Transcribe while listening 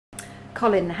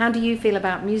Colin, how do you feel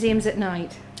about museums at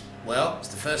night? Well, it's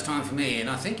the first time for me, and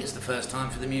I think it's the first time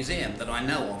for the museum that I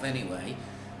know of anyway.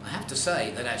 I have to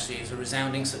say that actually it's a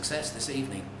resounding success this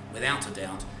evening, without a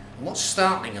doubt. And what's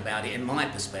startling about it,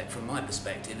 from my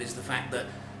perspective, is the fact that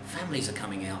families are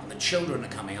coming out and the children are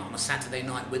coming out on a Saturday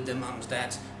night with their mums,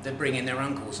 dads. They're bringing their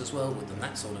uncles as well with them,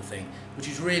 that sort of thing, which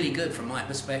is really good from my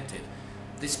perspective.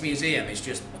 This museum is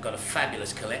just got a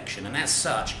fabulous collection, and as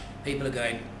such, people are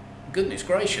going, goodness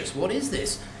gracious, what is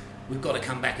this? We've got to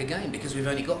come back again because we've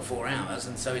only got 4 hours,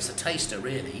 and so it's a taster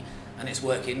really, and it's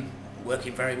working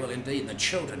very well indeed. And the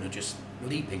children are just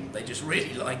leaping; they just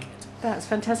really like it. That's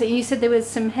fantastic. You said there were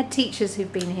some head teachers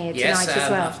who've been here tonight as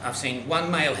well. I've seen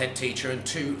 1 male head teacher and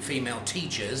 2 female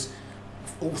teachers.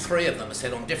 All 3 of them have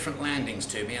said on different landings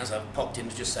to me as I've popped in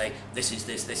to just say, this is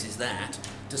this, this is that,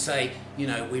 to say, you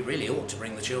know, we really ought to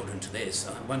bring the children to this.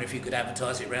 I wonder if you could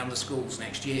advertise it around the schools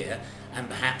next year, and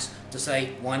perhaps to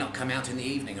say, why not come out in the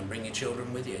evening and bring your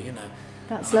children with you, you know.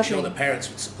 That's I'm lovely. sure the parents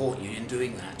would support you in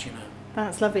doing that, you know.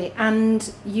 That's lovely.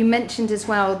 And you mentioned as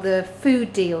well the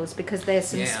food deals, because there's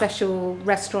some Yeah. special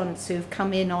restaurants who've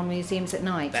come in on museums at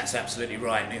night. That's absolutely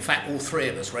right. And in fact, all 3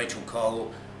 of us, Rachel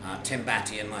Cole, Tim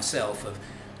Batty and myself, have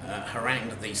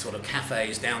harangued these sort of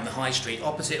cafes down the high street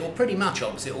opposite, or pretty much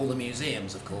opposite, all the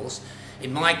museums, of course.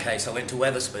 In my case, I went to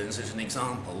Wetherspoons as an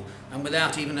example, and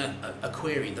without even a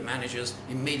query, the managers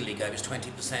immediately gave us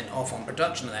 20% off on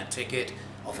production of that ticket,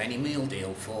 off any meal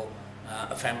deal for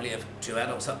a family of 2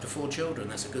 adults up to 4 children.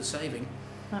 That's a good saving.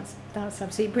 That's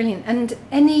absolutely brilliant. And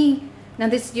now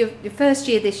this is your first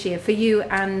year this year for you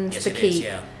and Yes, the it Keep. is,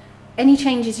 yeah. Any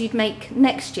changes you'd make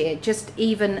next year, just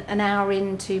even an hour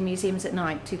into Museums at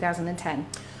Night 2010?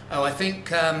 Oh, I think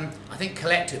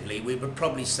collectively we would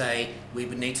probably say we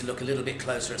would need to look a little bit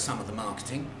closer at some of the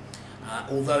marketing.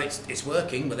 Although it's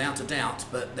working without a doubt,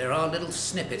 but there are little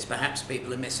snippets perhaps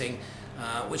people are missing,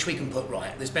 which we can put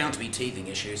right. There's bound to be teething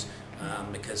issues,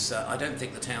 because I don't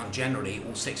think the town generally,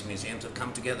 all 6 museums, have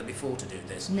come together before to do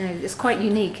this. No, it's quite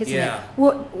unique, isn't yeah. it?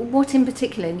 What in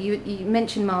particular? You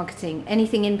mentioned marketing.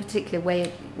 Anything in particular where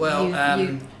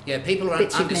people are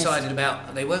bits you've undecided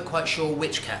about. They weren't quite sure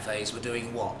which cafes were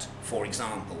doing what. For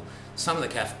example, some of the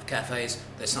cafes,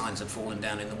 their signs had fallen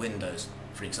down in the windows,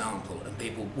 for example, and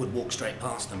people would walk straight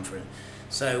past them for it.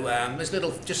 So there's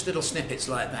little snippets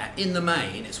like that. In the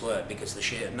main, it's worked because the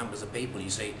sheer numbers of people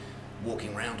you see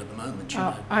walking around at the moment. You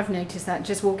know. I've noticed that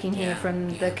just walking here from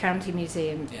yeah. the county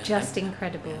museum, just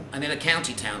incredible. And in a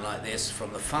county town like this,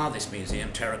 from the farthest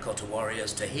museum, Terracotta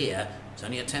Warriors, to here, it's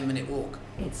only a 10-minute walk.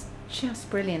 It's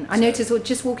just brilliant. I noticed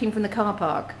just walking from the car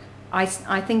park, I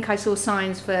think I saw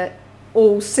signs for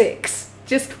all 6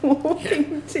 just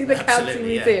walking to the county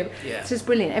museum. Yeah. It's just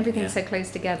brilliant. Everything's so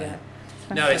close together. Yeah.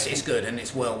 No, it's good, and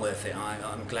it's well worth it.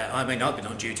 I'm glad. I mean, I've been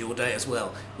on duty all day as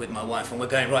well with my wife, and we're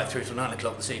going right through till 9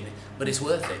 o'clock this evening. But it's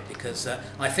worth it because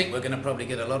I think we're going to probably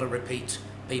get a lot of repeat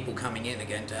people coming in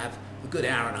again to have a good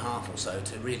hour and a half or so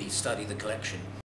to really study the collection.